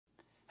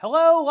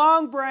Hello,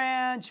 Long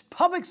Branch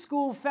Public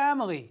School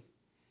family.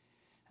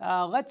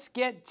 Let's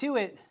get to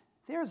it.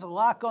 There's a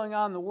lot going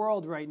on in the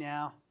world right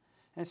now,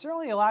 and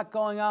certainly a lot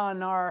going on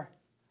in our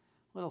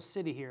little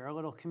city here, our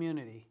little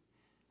community.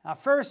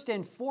 First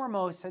and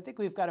foremost, I think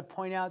we've got to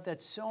point out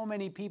that so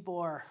many people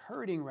are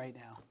hurting right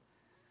now.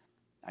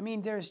 I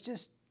mean, there's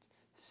just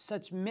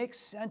such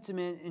mixed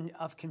sentiment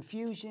of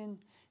confusion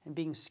and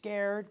being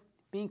scared,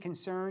 being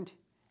concerned,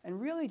 and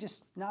really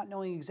just not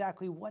knowing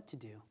exactly what to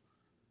do.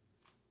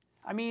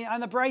 I mean, on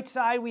the bright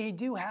side, we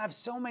do have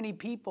so many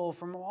people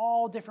from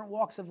all different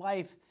walks of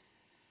life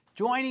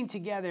joining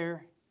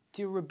together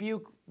to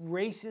rebuke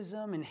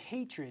racism and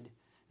hatred,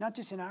 not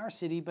just in our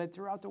city, but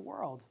throughout the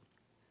world.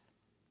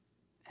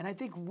 And I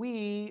think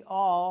we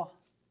all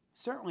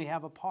certainly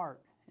have a part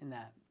in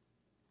that.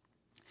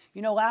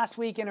 You know, last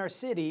week in our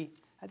city,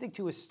 I think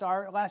to a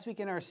start, last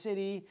week in our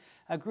city,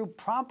 a group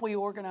promptly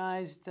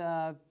organized,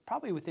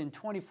 probably within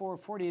 24 or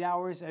 48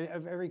 hours, a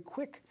very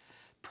quick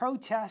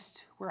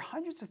protest where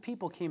hundreds of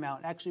people came out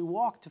and actually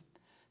walked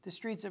the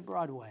streets of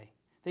Broadway.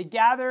 They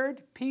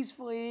gathered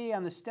peacefully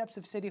on the steps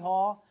of City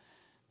Hall,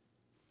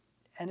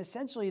 and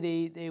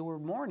essentially they were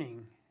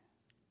mourning,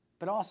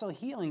 but also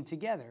healing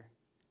together,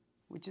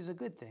 which is a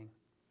good thing.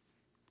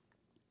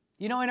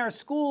 You know, in our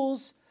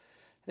schools,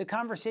 the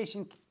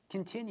conversation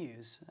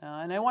continues,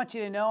 and I want you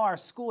to know our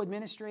school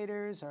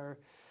administrators, our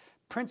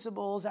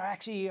principals, our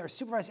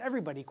supervisors,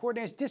 everybody,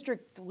 coordinators,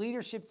 district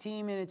leadership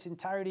team in its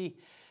entirety,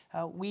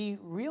 we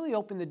really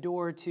opened the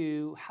door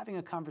to having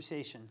a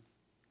conversation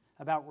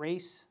about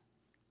race,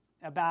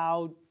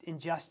 about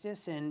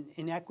injustice and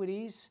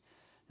inequities,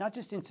 not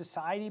just in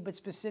society, but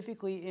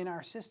specifically in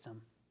our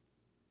system.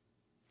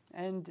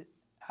 And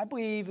I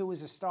believe it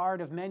was the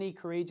start of many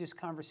courageous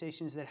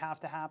conversations that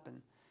have to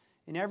happen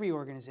in every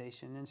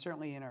organization and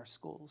certainly in our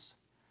schools.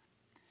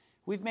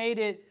 We've made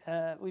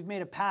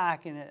a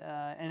pact and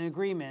an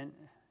agreement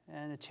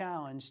and a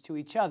challenge to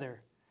each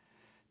other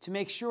to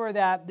make sure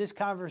that this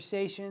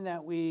conversation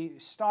that we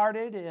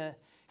started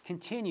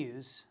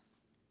continues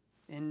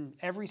in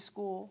every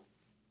school,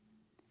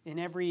 in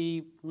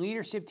every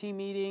leadership team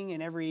meeting, in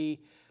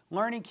every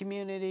learning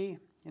community,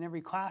 in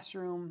every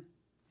classroom,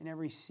 in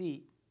every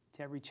seat,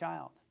 to every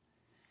child.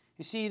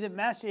 You see, the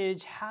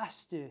message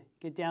has to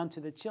get down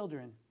to the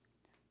children,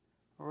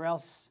 or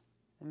else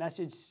the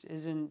message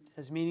isn't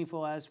as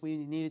meaningful as we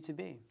need it to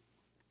be.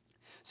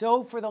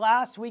 So for the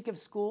last week of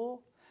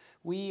school,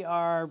 we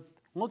are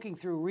looking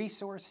through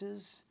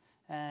resources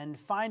and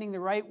finding the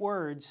right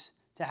words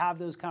to have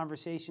those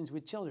conversations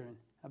with children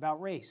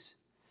about race.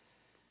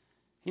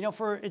 You know,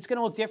 it's going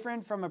to look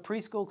different from a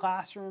preschool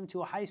classroom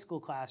to a high school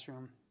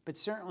classroom, but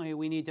certainly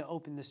we need to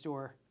open this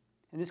door.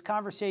 And this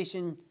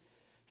conversation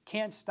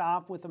can't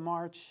stop with a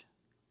march.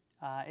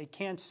 It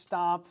can't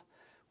stop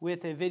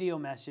with a video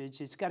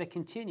message. It's got to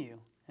continue,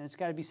 and it's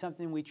got to be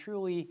something we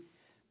truly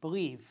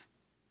believe.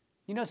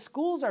 You know,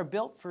 schools are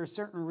built for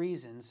certain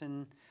reasons,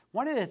 and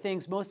one of the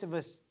things most of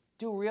us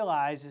do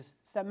realize is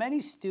that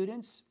many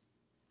students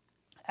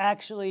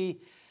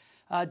actually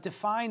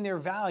define their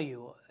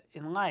value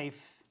in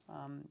life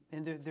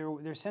and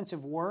their sense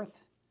of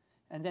worth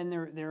and then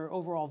their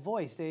overall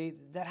voice.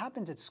 That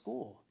happens at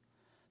school.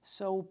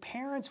 So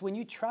parents, when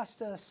you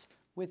trust us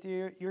with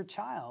your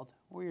child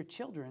or your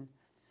children,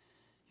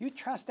 you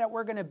trust that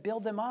we're going to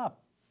build them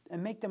up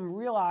and make them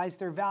realize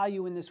their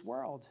value in this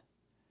world.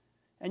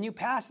 And you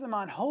pass them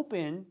on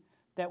hoping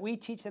that we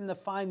teach them to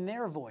find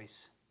their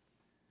voice.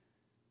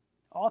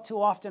 All too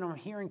often I'm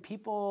hearing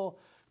people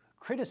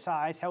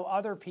criticize how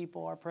other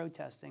people are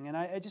protesting. And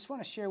I just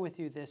want to share with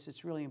you this.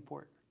 It's really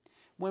important.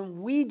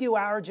 When we do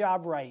our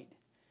job right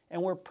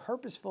and we're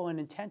purposeful and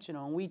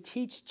intentional and we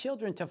teach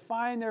children to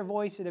find their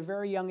voice at a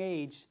very young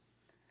age,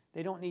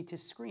 they don't need to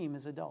scream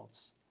as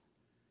adults.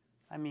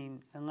 I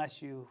mean,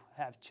 unless you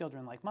have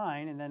children like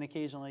mine, and then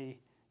occasionally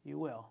you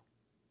will.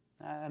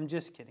 I'm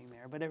just kidding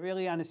there. But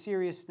really, on a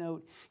serious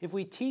note, if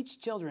we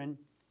teach children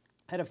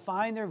how to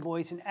find their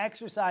voice and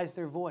exercise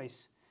their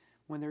voice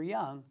when they're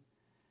young,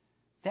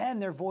 then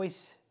their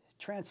voice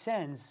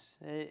transcends.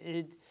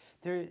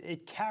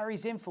 It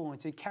carries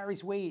influence, it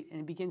carries weight,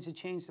 and it begins to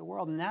change the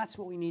world. And that's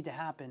what we need to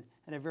happen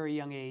at a very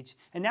young age.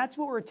 And that's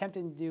what we're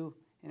attempting to do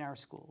in our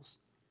schools.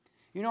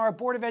 You know, our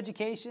Board of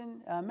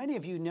Education, many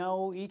of you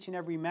know each and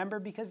every member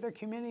because they're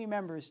community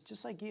members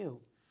just like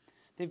you.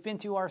 They've been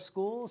to our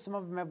school. Some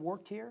of them have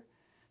worked here.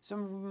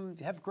 Some of them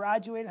have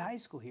graduated high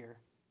school here.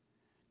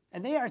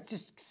 And they are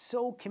just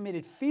so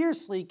committed,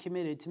 fiercely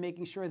committed to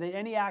making sure that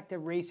any act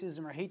of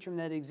racism or hatred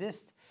that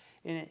exists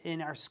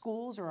in our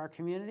schools or our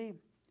community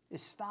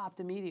is stopped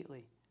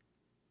immediately.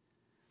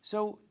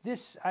 So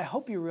this, I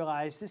hope you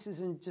realize, this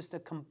isn't just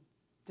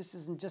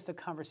a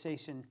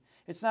conversation.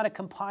 It's not a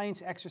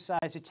compliance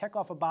exercise to check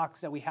off a box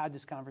that we had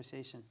this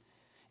conversation.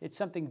 It's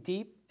something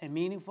deep and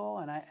meaningful,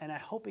 and I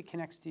hope it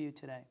connects to you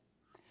today.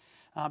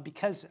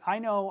 Because I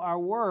know our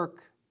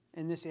work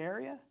in this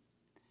area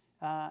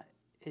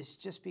is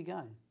just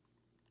begun.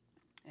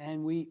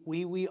 And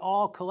we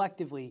all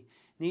collectively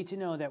need to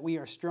know that we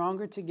are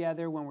stronger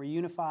together when we're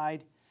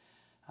unified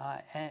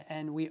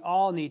and we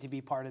all need to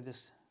be part of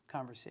this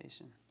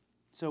conversation.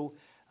 So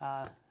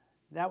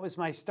that was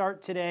my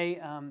start today.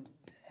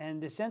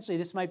 And essentially,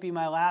 this might be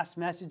my last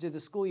message of the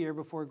school year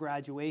before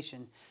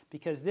graduation,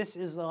 because this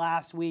is the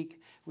last week.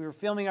 We were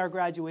filming our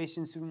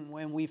graduations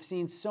when we've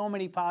seen so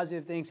many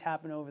positive things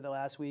happen over the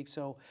last week.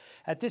 So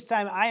at this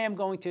time, I am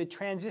going to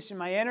transition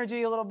my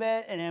energy a little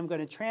bit, and I'm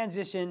going to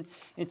transition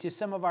into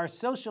some of our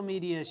social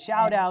media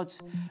shout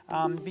outs,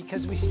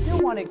 because we still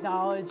want to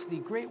acknowledge the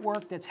great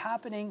work that's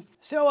happening.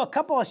 So a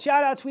couple of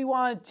shout outs we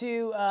want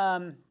to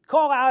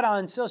call out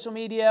on social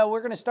media.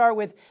 We're going to start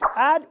with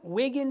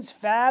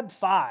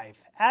 @WigginsFab5.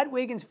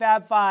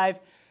 @WigginsFab5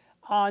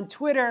 on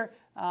Twitter.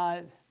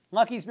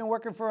 Lucky's been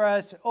working for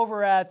us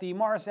over at the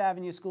Morris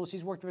Avenue School.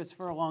 She's worked with us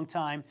for a long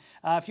time.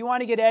 If you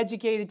want to get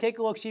educated, take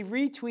a look. She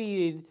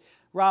retweeted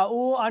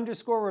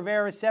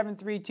Raul_Rivera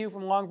 732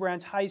 from Long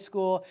Branch High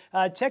School.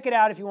 Check it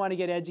out if you want to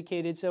get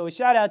educated. So a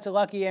shout out to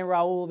Lucky and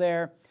Raul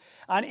there.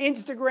 On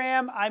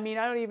Instagram, I mean,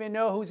 I don't even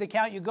know whose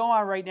account you go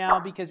on right now,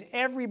 because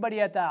everybody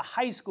at the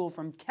high school,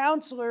 from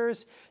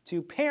counselors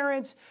to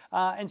parents,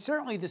 and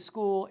certainly the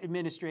school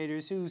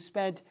administrators who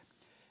spent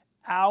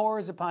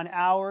hours upon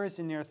hours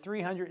in their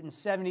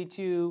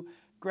 372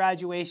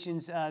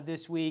 graduations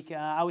this week.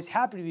 I was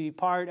happy to be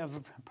part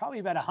of probably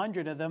about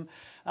 100 of them,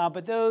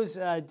 but those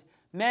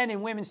men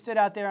and women stood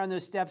out there on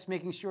those steps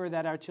making sure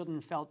that our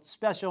children felt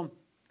special.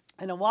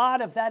 And a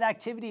lot of that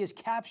activity is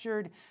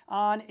captured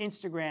on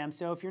Instagram.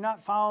 So if you're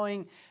not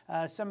following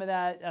some of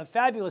that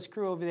fabulous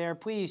crew over there,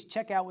 please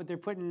check out what they're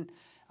putting.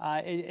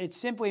 It's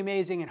simply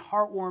amazing and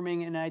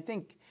heartwarming. And I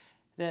think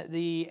that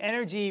the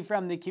energy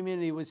from the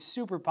community was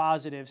super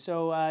positive.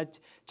 So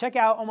check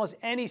out almost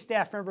any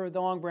staff member of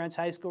the Long Branch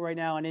High School right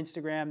now on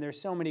Instagram.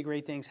 There's so many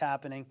great things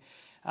happening.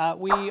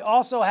 We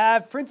also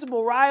have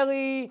Principal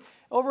Riley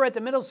over at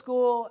the middle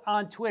school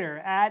on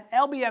Twitter,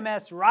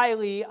 @LBMS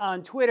Riley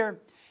on Twitter.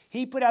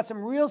 He put out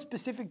some real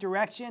specific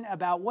direction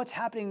about what's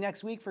happening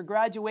next week for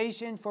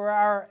graduation for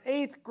our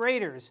 8th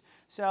graders.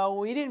 So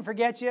we didn't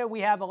forget you.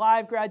 We have a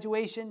live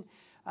graduation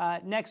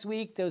next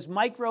week, those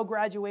micro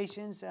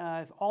graduations,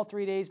 all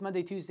 3 days,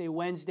 Monday, Tuesday,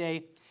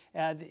 Wednesday.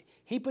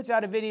 He puts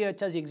out a video that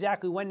tells you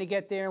exactly when to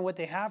get there and what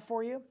they have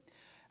for you.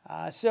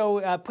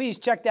 So please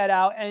check that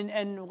out.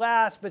 And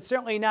last, but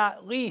certainly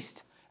not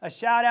least, a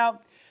shout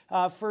out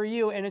for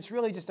you. And it's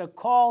really just a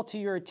call to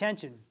your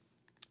attention.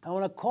 I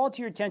want to call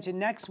to your attention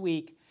next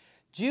week,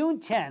 June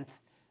 10th,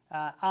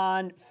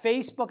 on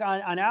Facebook,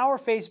 on our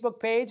Facebook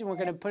page, and we're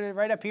going to put it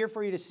right up here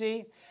for you to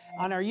see.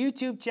 On our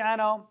YouTube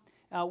channel,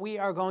 we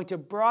are going to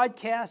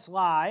broadcast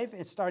live.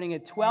 It's starting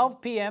at 12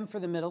 p.m. for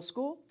the middle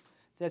school.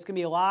 That's going to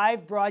be a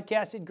live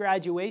broadcasted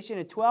graduation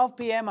at 12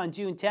 p.m. on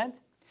June 10th.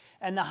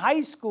 And the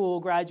high school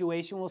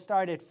graduation will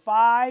start at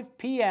 5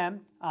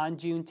 p.m. on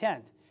June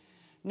 10th.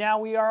 Now,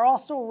 we are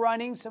also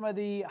running some of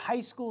the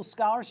high school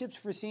scholarships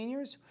for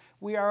seniors.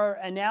 We are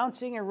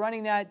announcing and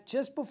running that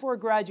just before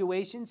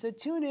graduation, so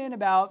tune in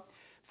about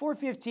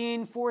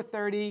 4:15,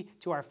 4:30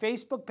 to our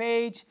Facebook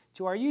page,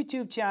 to our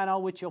YouTube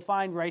channel, which you'll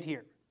find right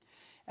here.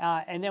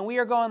 And then we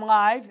are going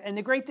live, and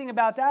the great thing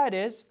about that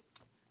is,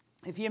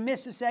 if you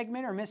miss a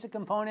segment or miss a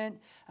component,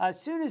 as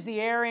soon as the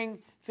airing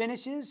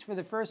finishes for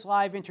the first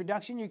live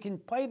introduction, you can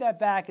play that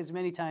back as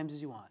many times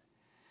as you want.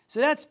 So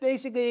that's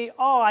basically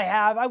all I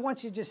have. I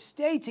want you to just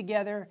stay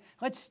together.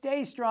 Let's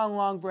stay strong,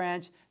 Long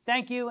Branch.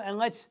 Thank you, and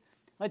let's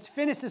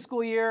finish the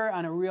school year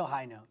on a real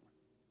high note.